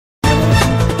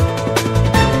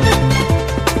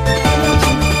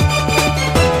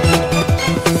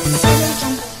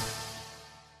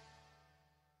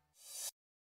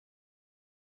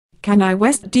Kanye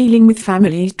West dealing with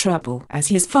family trouble as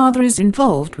his father is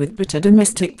involved with bitter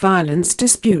domestic violence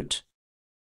dispute.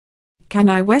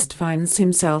 Kanye West finds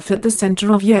himself at the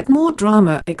center of yet more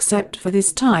drama, except for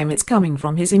this time it's coming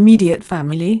from his immediate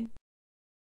family.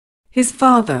 His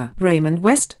father, Raymond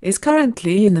West, is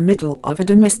currently in the middle of a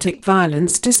domestic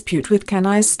violence dispute with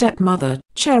Kanye's stepmother,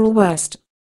 Cheryl West.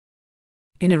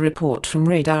 In a report from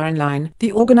Radar Online,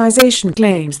 the organization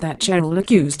claims that Cheryl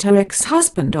accused her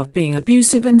ex-husband of being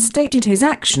abusive and stated his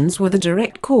actions were the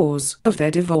direct cause of their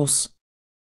divorce.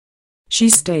 She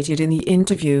stated in the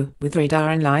interview with Radar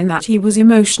Online that he was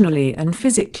emotionally and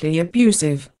physically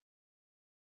abusive.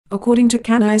 According to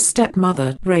Kanye's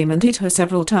stepmother, Raymond hit her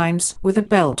several times with a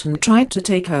belt and tried to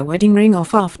take her wedding ring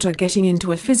off after getting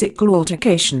into a physical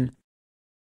altercation.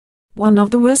 One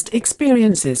of the worst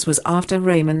experiences was after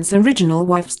Raymond's original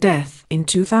wife's death in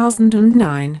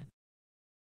 2009.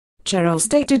 Cheryl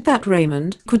stated that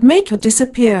Raymond could make her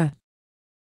disappear.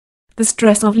 The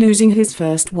stress of losing his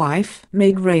first wife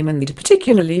made Raymond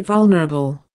particularly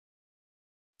vulnerable.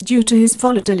 Due to his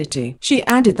volatility, she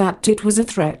added that it was a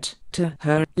threat to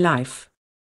her life.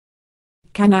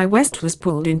 Kanye West was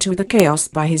pulled into the chaos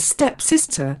by his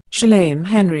stepsister,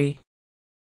 Henry.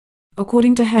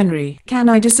 According to Henry,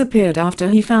 Kanye disappeared after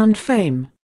he found fame.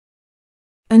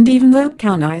 And even though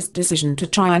Kanye's decision to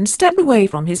try and step away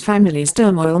from his family's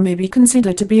turmoil may be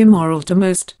considered to be immoral to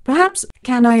most, perhaps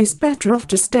Kanye is better off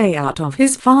to stay out of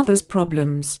his father's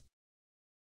problems.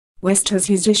 West has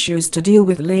his issues to deal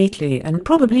with lately and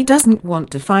probably doesn't want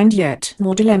to find yet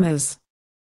more dilemmas.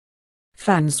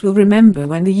 Fans will remember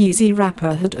when the Yeezy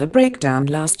rapper had a breakdown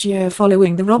last year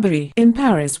following the robbery in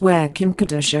Paris where Kim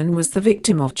Kardashian was the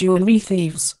victim of jewelry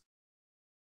thieves.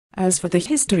 As for the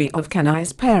history of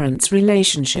Kanye's parents'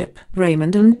 relationship,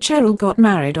 Raymond and Cheryl got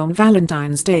married on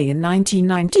Valentine's Day in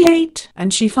 1998,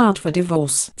 and she filed for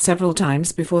divorce several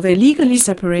times before they legally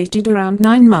separated around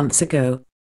 9 months ago.